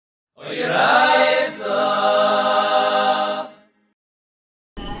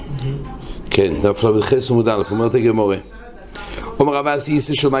כן, דף למחס עמוד א', אומרת הגמורה. אומר רב אסי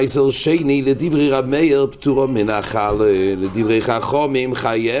איסה של מייסר שני, לדברי רב מאיר פטורו מן החלה, לדברי חכמים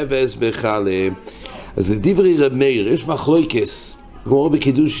חייבס בחלה. אז לדברי רב מאיר יש מחלוקס, כמו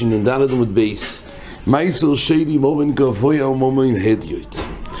בקידוש נ"ד עמוד בייס, מייסר שני מומן גבוה או מומן הדיוט.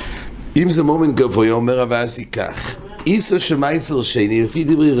 אם זה מומן גבוה, אומר רב אסי כך, איסה של מייסר שני, לפי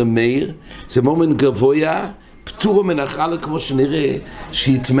דברי רב מאיר, זה מומן גבוה, פטורו מן החלה, כמו שנראה,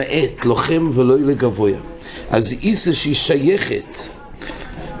 שהתמעט, לוחם ולא לגבוה. אז איסה שהיא שייכת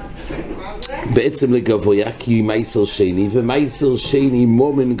בעצם לגבויה, כי היא מייסר שני, ומייסר שני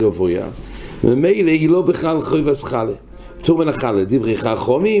מומן גבויה, ומילא היא לא בכלל חייבס חלה. פטור מן החלה, דברי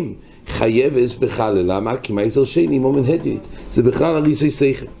חכמים חייבס בחלה. למה? כי מייסר שני מומן הדיוט, זה בכלל הריסוי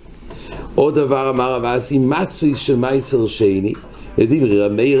שכל. עוד דבר אמר רב אסי, מצוי של מייסר שני, לדברי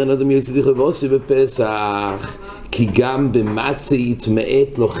רב מאיר אין אדם יוצא דיכוי ועושי בפסח, כי גם במצי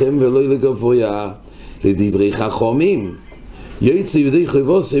יתמעט לוחם ולא לגבויה. לדברי חכמים יוצא דיכוי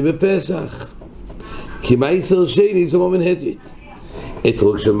ועושי בפסח, כי מייסר שני זה מומן הדיוט.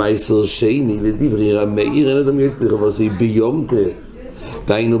 אתרוג של מייסר שני, לדברי רב מאיר אין אדם יוצא דיכוי ועושי ביום טוב,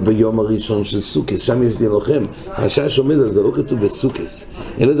 דיינו ביום הראשון של סוכס, שם יש לי לוחם. השש עומד על זה, לא כתוב בסוכס,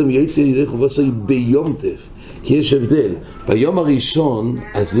 אין אדם יוצא דיכוי ועושי ביום טוב, כי יש הבדל. ביום הראשון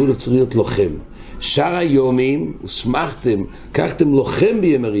אז לא צריך להיות לוחם. שאר היומים הוסמכתם, קחתם לוחם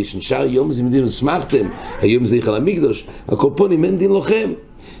ביום הראשון. שאר היום זה מדין הוסמכתם, היום זה יחל המקדוש, הקורפונים אין דין לוחם.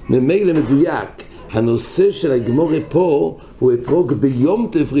 ממילא מדויק, הנושא של הגמורה פה הוא אתרוג ביום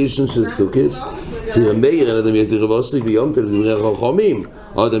טף ראשון של סוכס. לפי מאיר אין אדם יוצא דיכוי ועושי ביום טף, דברי חכמים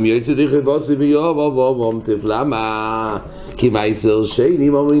אדם יוצא דיכוי ועושי ביום טף. למה? כי מייסר שני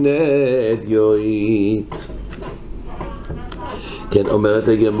מומן הדיוט. כן, אומרת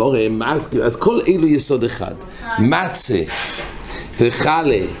הגמורה, אז כל אלו יסוד אחד, מצה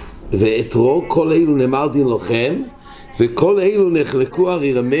וחלה ואתרוג, כל אלו נאמר דין לוחם, וכל אלו נחלקו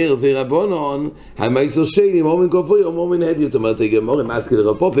הרי רב מאיר ורבונון, המייסר שני מומן גבוה או מומן הדיוט. אומרת הגמורה, מזכיר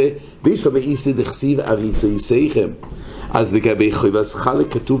לרב פופה, בישלו באיסא דכסיב הריסוי שכם. אז לגבי חייבס חלה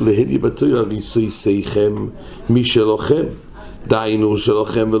כתוב להדי בתורה הריסוי שכם מי שלוחם, דיינו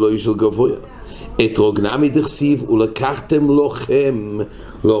שלוחם ולא איש של גבוה. אתרוג נמי דכסיב ולקחתם לוחם,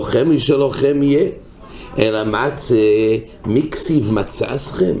 לוחם מי שלוחם יהיה. אלא מצה מקסיב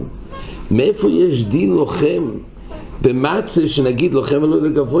מצאסכם, מאיפה יש דין לוחם במצה שנגיד לוחם ולא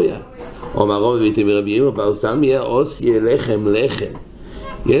לגבויה? אומר רבי ביתם רבי אמר בר סלמי יהיה עושי לחם לחם.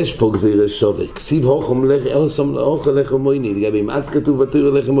 יש פה גזירה שווה, כסיב הוכם לחם מויני, לגבי מצה כתוב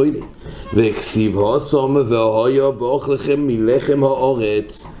בתורה לחם מויני, וכסיב הוסום והויו באוכל לכם מלחם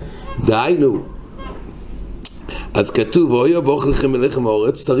האורץ, דיינו. אז כתוב, אויו באוכל לכם מלחם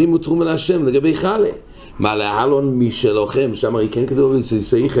האורץ, תרימו תרומה להשם. לגבי חלה, מה להלון מי שלוחם, שם הרי כן כתוב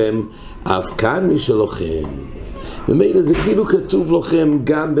ריסוסיכם, אף כאן מי שלוחם. ומילא זה כאילו כתוב לוחם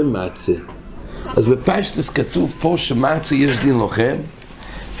גם במצה. אז בפשטס כתוב פה שמצה יש דין לוחם,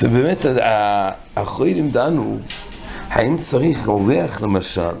 ובאמת האחרונים דנו, האם צריך אורח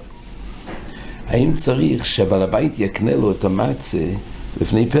למשל, האם צריך שבעל הבית יקנה לו את המצה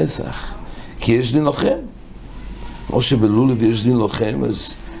לפני פסח, כי יש דין לוחם. או שבלולב יש דין לוחם,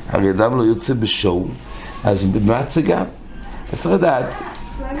 אז הרי אדם לא יוצא בשואו, אז במצה גם. אז צריך לדעת,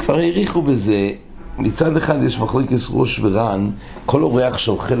 כבר העריכו בזה, מצד אחד יש מחלוקת ראש ורן, כל אורח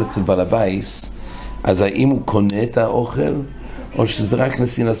שאוכל אצל בעל הבית, אז האם הוא קונה את האוכל, או שזה רק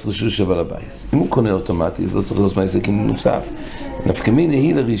נסינס רשוס של בעל הבית. אם הוא קונה אוטומטי, אז לא צריך לעשות מעשה קניין נוסף. נפקא מינה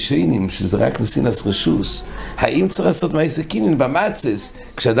היא לראשונים, שזה רק נסינס רשוס, האם צריך לעשות מעשה קניין במצס,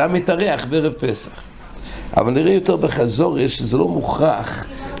 כשאדם מתארח בערב פסח? אבל נראה יותר בחזור, שזה לא מוכרח.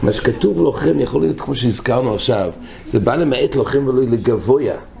 מה שכתוב לוחם יכול להיות כמו שהזכרנו עכשיו, זה בא למעט לוחם ולא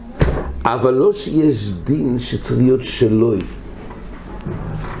לגבויה, אבל לא שיש דין שצריך להיות שלוי.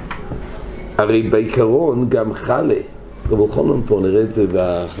 הרי בעיקרון גם חלה, ובכל פעם פה נראה את זה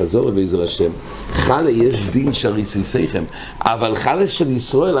בחזור בעזר השם, חלה יש דין של ריסוסיכם, אבל חלה של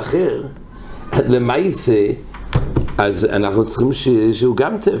ישראל אחר, למעשה, אז אנחנו צריכים שהוא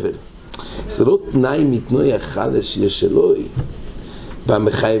גם תבל. זה לא תנאי מתנוי החלה שיש אלוהי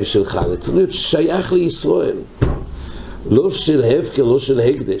במחייב של חלה, צריך להיות שייך לישראל, לא של הפקר, לא של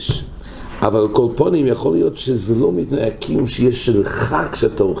הקדש. אבל כל פונים יכול להיות שזה לא מתנוי הקיום שיש שלך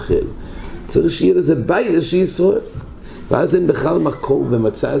כשאתה אוכל, צריך שיהיה לזה בית של ישראל, ואז אין בכלל מקום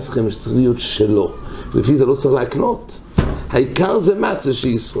במצא אסכם שצריך להיות שלו, לפי זה לא צריך להקנות, העיקר זה מצא של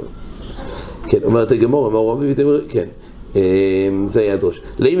ישראל. כן, אומרת הגמור, אמר רבי, כן, זה היה דרוש.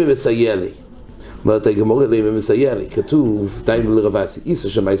 לאמא מסייע לי. אומרת הגמרא להם מסייע לי, כתוב דיינו לרבסי, איסר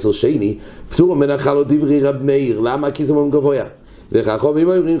שמייסר שני, פטור מנחה לו דברי רב מאיר, למה? כי זה מאוד גבוה. וחכמים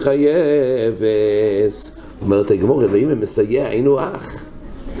אומרים חייבס, אומרת הגמרא להם מסייע, היינו אח.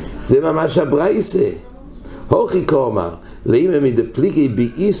 זה ממש הברייסה. הוכי קומר, להם מדפליגי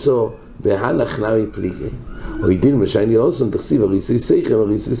באיסו, בהנח נמי פליגי. או ידין משייני אוסון, תחסיב הריסי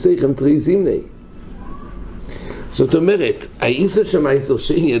סייכם תרי זימני. זאת אומרת, האיסר שמייסר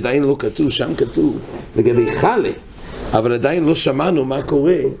שני עדיין לא כתוב, שם כתוב לגבי חלה, אבל עדיין לא שמענו מה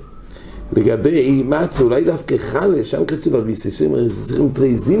קורה לגבי מצה, אולי דווקא חלה, שם כתוב הריסי סייכם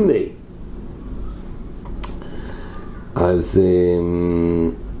תרי זימני. אז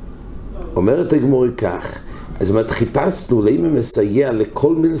אומרת הגמרא כך, אז חיפשנו לאמא מסייע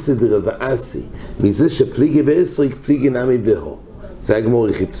לכל מילסא דרבאסי, מזה שפליגי בעשריק פליגי נמי בהו. זה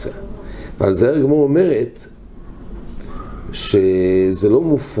הגמרא חיפשה. ועל זה הגמרא אומרת שזה לא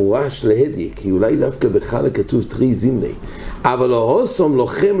מפורש להדי, כי אולי דווקא בחלה כתוב תרי זימני. אבל להוסום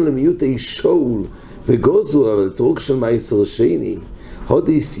לוחם למיעוטי שאול וגוזול על אתרוג של מייסר שני,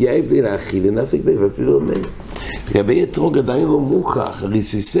 הודי סייב לי להכיל לנפק בי ואפילו אומר. לגבי אתרוג עדיין לא מוכח,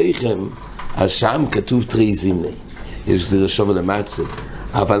 ריסיסיכם, אז שם כתוב תרי זימני. יש זה רשום למצה.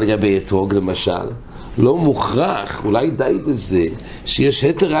 אבל לגבי אתרוג למשל, לא מוכרח, אולי די בזה, שיש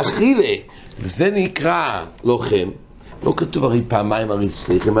היתר אכילה. זה נקרא לוחם. לא כתוב הרי פעמיים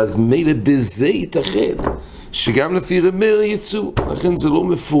הריסיסיכם, אז מילא בזה ייתכן. שגם לפי רמר יצאו, לכן זה לא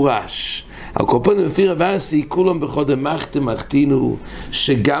מפורש. על כל פנים לפי רבאסי, כולם בחודם מחתינו,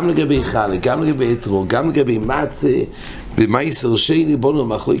 שגם לגבי חלה, גם לגבי אתרוג, גם לגבי מצה, במייסר שני, בונו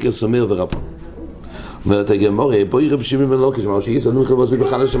מחלוקת אומר ורבו. אומרת הגמרא, בואי רב שמעון בן לוקש, מה שיסעדנו חברוסי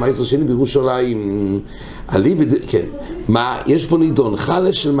בחלה של מייסר שני בירושלים. כן, מה, יש פה נידון,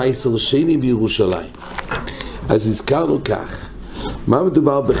 חלה של מייסר שני בירושלים. אז הזכרנו כך, מה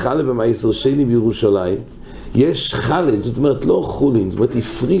מדובר בחלה במייסר שני בירושלים? יש חלה, זאת אומרת לא חולין, זאת אומרת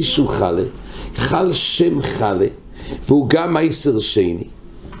הפרישו חלה, חל שם חלה, והוא גם מייסר שני.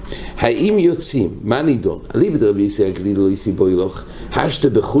 האם יוצאים, מה נידון? עלי בדרבי יסי הגליל לא יסי בוילוך, השתה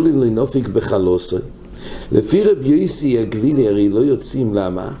בחולין לא נופיק בחלוסה. לפי רבי יסי הגלילי הרי לא יוצאים,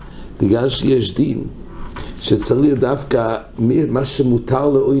 למה? בגלל שיש דין, שצריך להיות דווקא מה שמותר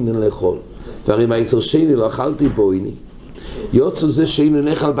לאוינן לאכול. והרי מייסר שני לא אכלתי באויני. יוצא זה שאינו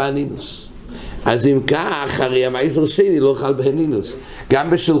נאכל באנינוס. אז אם כך, הרי המייסר שני לא אכל באנינוס. גם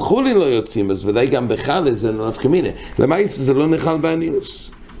בשל חולין לא יוצאים, אז ודאי גם בחלה זה נפקא מינה. למייסר זה לא נאכל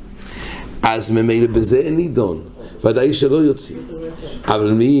באנינוס. אז ממילא בזה אין נידון, ודאי שלא יוצאים.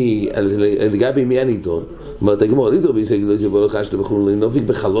 אבל לגבי מי הנידון? אומרת הגמרא, לידר ביסי גדול סיבוי לך שאתה בחולין נופיק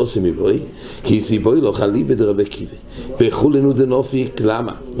בחלוסי מבוי, כי סיבוי לא חלי בדרבי עקיבא. בחולין הוא דנופיק,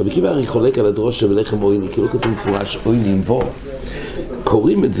 למה? רבי עקיבא הרי חולק על הדרוש של לחם אויני, כי לא כתוב מפורש אויני עם ווב.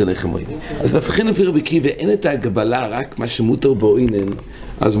 קוראים את זה לחם אויני. אז לפי לפי רבי עקיבא אין את ההגבלה, רק מה שמותר באוינן,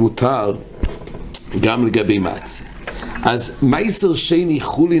 אז מותר גם לגבי מצה. אז מייסר שני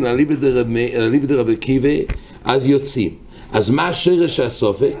חולין עלי בדרבי עקיבא, אז יוצאים. אז מה השרש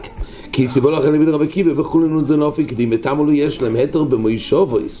הסופק? כי סיבול אחרי רבי עקיבא בחולין ודנופיק דימתם לו יש להם היתר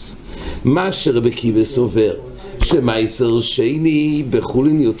במוישובויס. מה שרבי עקיבא סובר שמייסר שני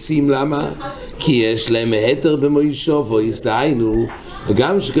בחולין יוצאים, למה? כי יש להם היתר במוישובויס, דהיינו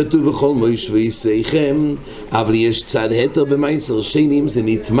גם שכתוב בכל מוישבויסייכם, אבל יש צד היתר במייסר שני, אם זה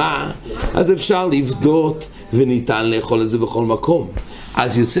נטמע אז אפשר לבדות וניתן לאכול את זה בכל מקום.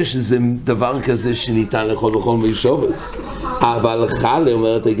 אז יוצא שזה דבר כזה שניתן לאכול בכל מוישובויס. אבל חלה,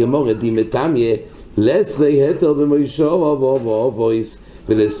 אומרת הגמרא, דימתם יהיה לסרי היתר במוישובויס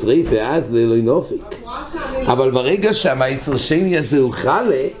ולסרי ואז ללוי נופיק. אבל ברגע שהמייסר שני הזה הוא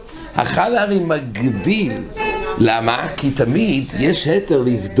חלה, החלה הרי מגביל. למה? כי תמיד יש היתר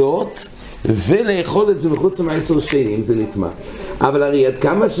לבדות ולאכול את זה מחוץ למייסר שני, אם זה נטמע. אבל הרי עד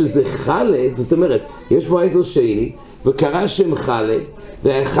כמה שזה חלה, זאת אומרת, יש פה מייסר שני, וקרא שם חלה,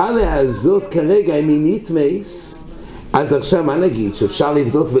 והחלה הזאת כרגע היא מינית מייס, אז עכשיו מה נגיד? שאפשר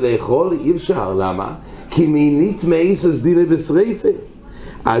לבדוק ולאכול? אי אפשר. למה? כי מינית מייס אז דילה בשריפה.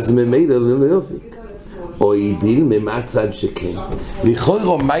 אז ממילא לא נופיק. או ידיל ממצד שכן.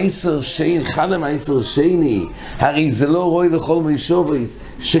 לכאורה מייסר שני, חלה מייסר שני, הרי זה לא רואי לכל מוישובויס,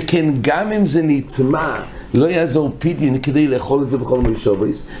 שכן גם אם זה נטמע, לא יעזור פידין כדי לאכול את זה בכל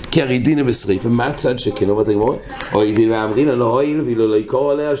מוישובויס, כי הרי דינה בשריפה, מצד שכן, אומרת הגמרא, או ידיל ואמרין, לא הועיל ואילו לא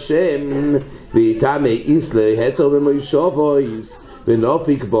יקור עליה השם, ואיתה מאיס להיתר במוישובויס,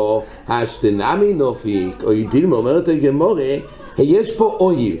 ונופיק בו, השתנמי נופיק, או ידיל אומרת הגמרא, יש פה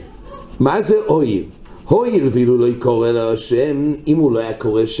אויל. מה זה אויל? הויל ואילו לא יקורא לה השם, אם הוא לא היה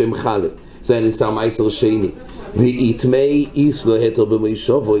קורא שם חלה. זה היה ניסר מייסר שני. ויתמי איס לא היתר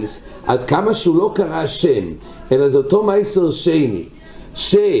במוישובויס, עד כמה שהוא לא קרא שם, אלא זה אותו מייסר שני,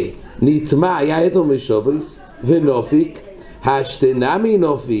 שנטמע היה היתר במוישובויס, ונופיק, השתנמי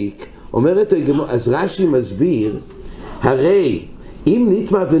נופיק, אומרת הגמרא, אז רש"י מסביר, הרי אם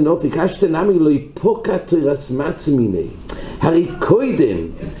נטמע ונופיק, השתנמי לא יפוקע תוירס מצמיני, הרי קודם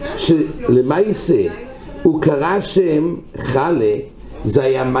שלמייסה הוא קרא שם חלה, זה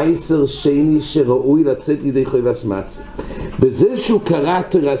היה מייסר שני שראוי לצאת ידי חויבס מצה. בזה שהוא קרא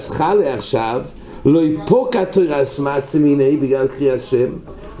תוירס חלה עכשיו, לא יפוקע תוירס מצה מיני בגלל קריאת שם.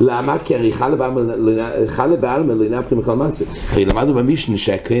 למה? כי הרי חלה בעלמא לא ינפקא מכל מצה. הרי למדנו במשנה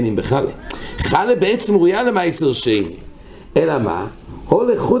שהכהנים בחלה. חלה בעצם ראויה למייסר שני. אלא מה?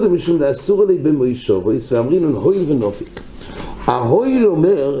 הולך חודה משום דאסור עלי במוישובויס, ואמרינן הויל ונופיק. ההויל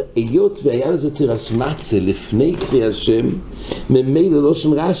אומר, היות והיה לזה תירס מצה לפני קריאת שם, ממילא לא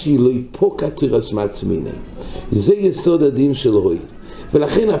שם רש"י לא יפוקע תירס מצה מיני. זה יסוד הדין של הויל.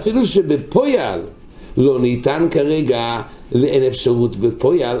 ולכן אפילו שבפויל לא ניתן כרגע, אין אפשרות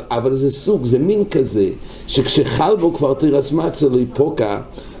בפויל, אבל זה סוג, זה מין כזה, שכשחל בו כבר תירס מצה לא יפוקע,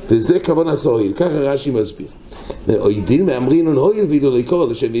 וזה כוון עשה הויל. ככה רש"י מסביר. דין מאמרינן הויל ואילו לא יקור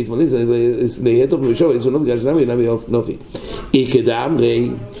לשם להתמודד להיתר במשוב איזו נופיק השלם ואינם נופיק איקדה אמרי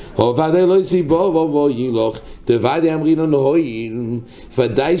ודאי לא יסיבו בו יילוך דוודאי אמרינן הויל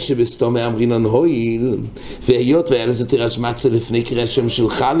ודאי שבסתום אמרינן הויל והיות והיה לזה תירס מצה לפני קריאת שם של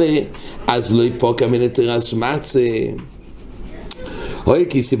חלה אז לא יפוקע מן תירס מצה הויל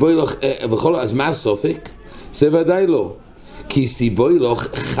כי סיבו יילוך וכל אז מה הסופק? זה ודאי לא כי סיבוי לו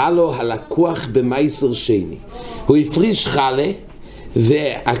חלו הלקוח במייסר שני. הוא הפריש חלה,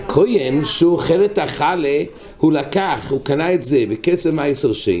 והכהן שהוא אוכל את החלה, הוא לקח, הוא קנה את זה בכסף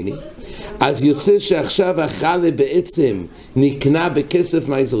מייסר שני, אז יוצא שעכשיו החלה בעצם נקנה בכסף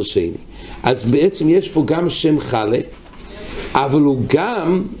מייסר שני. אז בעצם יש פה גם שם חלה, אבל הוא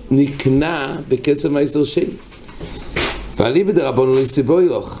גם נקנה בכסף מייסר שני. ועלי בדרבנו לסיבוי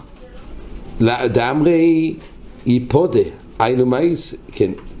לו, דאמרי יפודה, היינו מייס,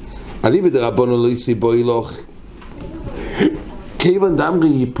 כן, עלי בדרבנו לא יסיבוי לך כיוון דאמרי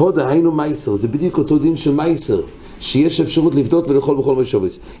יפודה היינו מייסר, זה בדיוק אותו דין של מייסר שיש אפשרות לבדות ולאכול בכל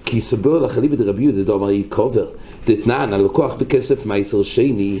משובץ כי יסבור לך עלי בדרבי יהודה דאמר יקובר דתנן הלקוח בכסף מייסר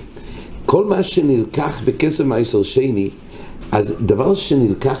שני כל מה שנלקח בכסף מייסר שני אז דבר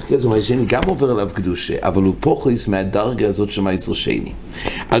שנלקח כסף מייסר שני גם עובר עליו קדושה אבל הוא פוחס מהדרגה הזאת של מייסר שני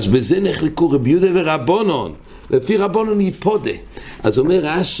אז בזה נחלקו רבי יהודה ורבונון לפי רבונון יפודה. אז אומר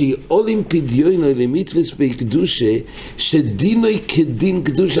רש"י, אולים פדיונו למצווה בקדושה, שדינוי כדין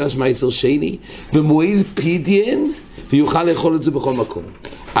קדושה אז מייסר שני, ומועיל פדיין, ויוכל לאכול את זה בכל מקום.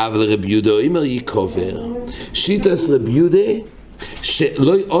 אבל רבי יהודה אומר יקובר, שיטס רבי יהודה,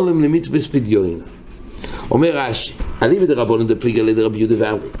 שלא אולים למצווה פדיונו. אומר רש"י, עלי בדרבונון דפליגה לדרבי יהודה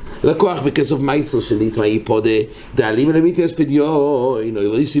ואמרי, לקוח בכסף מייסר שלי, תמה יפודה, דעלים ולמיתיאס פדיון,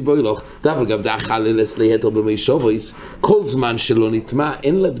 לא יסיבוי לך, דאבל גב דאכל ללס ליתר במיישובויס, כל זמן שלא נטמע,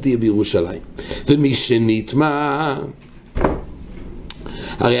 אין לה בדיה בירושלים. ומי שנטמע,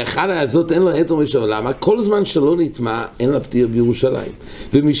 הרי החלה הזאת אין לה היתר במיישובויס, למה? כל זמן שלא נטמע, אין לה בדיה בירושלים.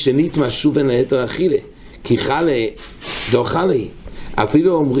 ומי שנטמע שוב אין לה היתר אכילה, כי חלה, דו חלה היא.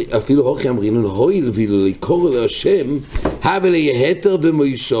 אפילו הוכי אמרינון הויל ואילו לקרוא לו השם הווה ליהתר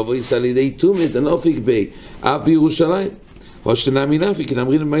במוישובויס על ידי תומת הנופיק בי אף בירושלים או שתנמי נפיק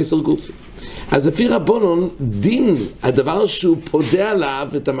נאמרין במייסר גופי אז לפי רבונון דין הדבר שהוא פודה עליו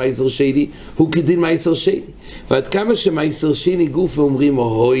את המייסר שני הוא כדין מייסר שני ועד כמה שמייסר שני גופי אומרים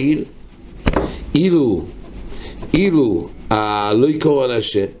הויל אילו לא יקרוא לו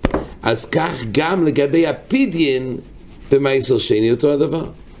השם אז כך גם לגבי הפדיין במייסר שני אותו הדבר.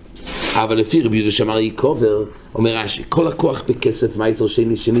 אבל לפי רבי יהודה שאמר יקובר, אומר רש"י, כל הכוח בכסף מייסר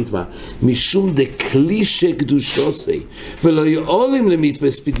שני שנטמע, משום דקלישה קדושוסי, ולא יעולים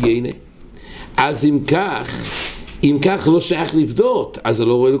למיתפס פדיינה. אז אם כך לא שייך לבדות, אז זה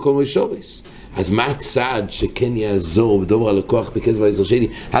לא רואה לכל מיישובס. אז מה הצעד שכן יעזור בדובר על הכוח בכסף מייסר שני?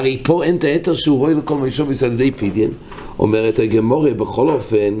 הרי פה אין את היתר שהוא רואה לכל מיישובס על ידי פדיין. אומרת הגמורה בכל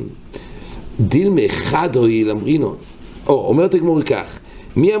אופן, דילמה חד הויל אמרינון, אומרת הגמור כך,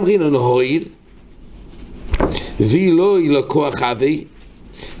 מי אמרינון הויל ולא ילקוח אבי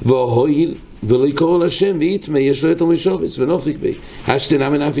והויל ולא יקראו לשם ויתמה יש לו את המשובץ ונופיק בי השתנה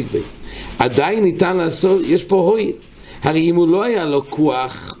מנפיק בי עדיין ניתן לעשות, יש פה הויל הרי אם הוא לא היה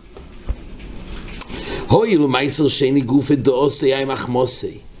לקוח הויל ומייסר שני גופת דעוסי עם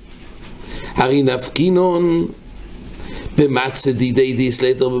אחמוסי הרי נפקינון במצא דידי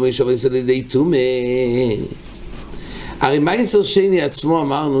דיסלטר במשובץ על ידי תומה הרי מייסר שני עצמו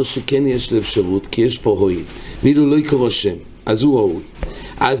אמרנו שכן יש לאפשרות כי יש פה הויל ואילו לא יקרא שם, אז הוא ראוי.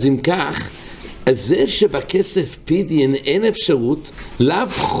 אז אם כך, אז זה שבכסף פידיין אין אפשרות, לאו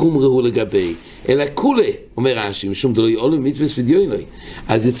חומרהו לגבי, אלא כולה, אומר רש"י, משום דלוי עולו מצווה פדיונוי.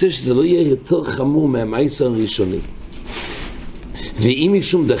 אז יוצא שזה לא יהיה יותר חמור מהמייסר הראשוני. ואם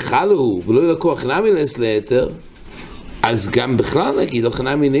משום דחלו, ולא ילקוח נמילס ליתר, אז גם בכלל נגיד,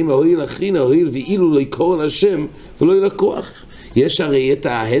 אוכנה מינים ההויל אחרינה, ההויל ואילו לא יקור על השם, ולא ילקוח. יש הרי את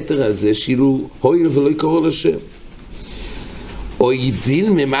ההתר הזה, שאילו הויל ולא יקור על השם. או ידיל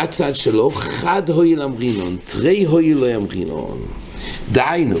ממצד שלו, חד הויל אמרינון, תרי הויל לא אמרינון.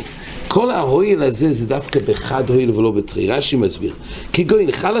 דהיינו, כל ההויל הזה זה דווקא בחד הויל ולא בתרי. רש"י מסביר.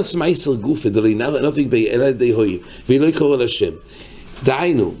 כגוין חלס מייסר גופה, דלא נפיק בי אלא ידי הויל, ולא יקור על השם.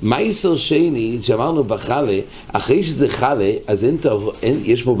 דהיינו, מייסר שני, שאמרנו בחלה, אחרי שזה חלה, אז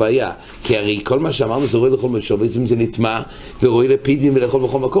יש פה בעיה. כי הרי כל מה שאמרנו זה רואה לכל משהו, בעצם זה נטמע, ורואה לפידים ולכל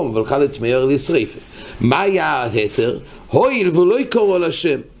בכל מקום, אבל חלה תמהר לשריפה. מה היה ההתר? הויל ולא יקורו על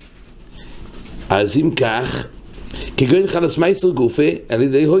השם. אז אם כך, כגוין חלס מייסר גופה, על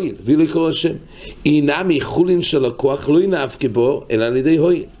ידי הויל, ולא יקורו על השם. אינמי חולין של לקוח, לא ינאף כבו, אלא על ידי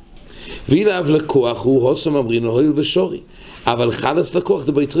הויל. ואילאב לקוח הוא הוסם אמרינו הויל ושורי. אבל חלס לקוח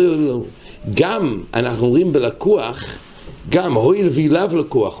דברי תרי הויל לנו. גם אנחנו אומרים בלקוח, גם הויל ואילאב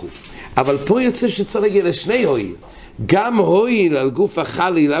לקוח הוא. אבל פה יוצא שצריך להגיע לשני הויל. גם הויל על גוף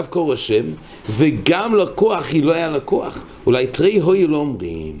החל אילאב קור השם, וגם לקוח היא לא היה לקוח. אולי תרי הויל לא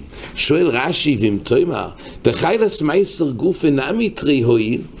אומרים. שואל רש"י ואם תאמר, בחיילס מייסר גוף אינמי תרי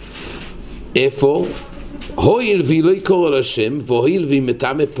הויל, איפה? הויל והיא לא יקור על השם, והויל והיא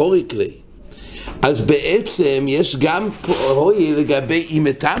מטעמי פוריק לי. אז בעצם יש גם הויל לגבי אם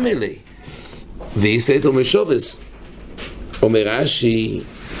מטעמי לי. ויסלט אומר שובס. אומר רש"י,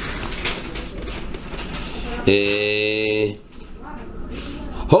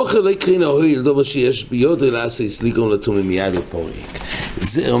 הוכל לא יקרין ההויל, דובר שיש ביודרי לעשה סליגון לתומי מיד לפוריק.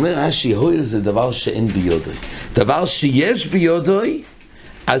 זה אומר רש"י, הויל זה דבר שאין ביודרי. דבר שיש ביודרי,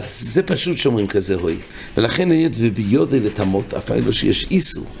 אז זה פשוט שאומרים כזה הויל. ולכן היות וביודרי לתמות, אפילו שיש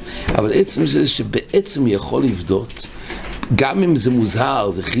איסור. אבל עצם זה שבעצם יכול לבדות, גם אם זה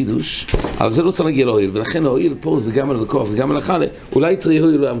מוזהר, זה חידוש, אבל זה לא צריך להגיע להויל, ולכן ההויל פה זה גם על הלקוח וגם על החלה, אולי תראי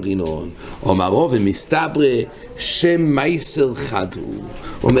הויל לא אמרינון. אומרו ומסתברא שם מייסר חד הוא.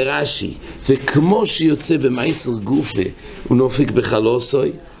 אומר רש"י, וכמו שיוצא במייסר גופה, הוא נופיק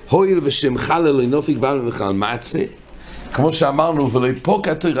בחלוסוי, הויל ושם חלה לא נופיק בעל ובחל מצה, כמו שאמרנו, ולא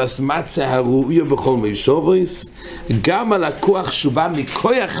יפוקע תירס מצה הראויה בכל מישובויס, גם הלקוח שבא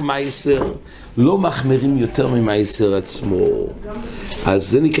מכוח מייסר, לא מחמירים יותר ממייסר עצמו. אז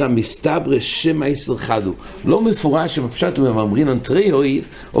זה נקרא מסתברא שם מייסר חדו. לא מפורש שבפשט הוא ממרין אנטרי הויל,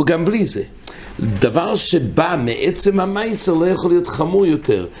 או גם בלי זה. דבר שבא מעצם המייסר לא יכול להיות חמור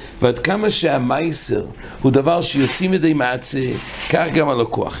יותר. ועד כמה שהמייסר הוא דבר שיוצאים ידי מעצה, כך גם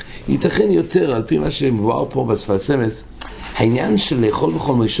הלקוח. ייתכן יותר, על פי מה שמבואר פה בשפת סמס, העניין של לאכול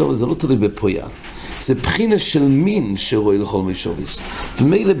בכל מישור זה לא תלוי בפויה. זה בחינה של מין שרואה לכל מישוריס.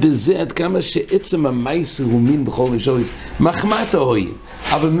 ומילא בזה עד כמה שעצם המייסר הוא מין בכל מישוריס, מחמת ההוי.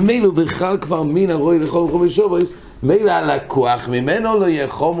 אבל ממילא הוא בכלל כבר מין הרואה לכל מישוריס, מילא הלקוח ממנו לא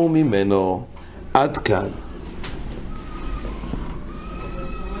יחומו ממנו. עד כאן.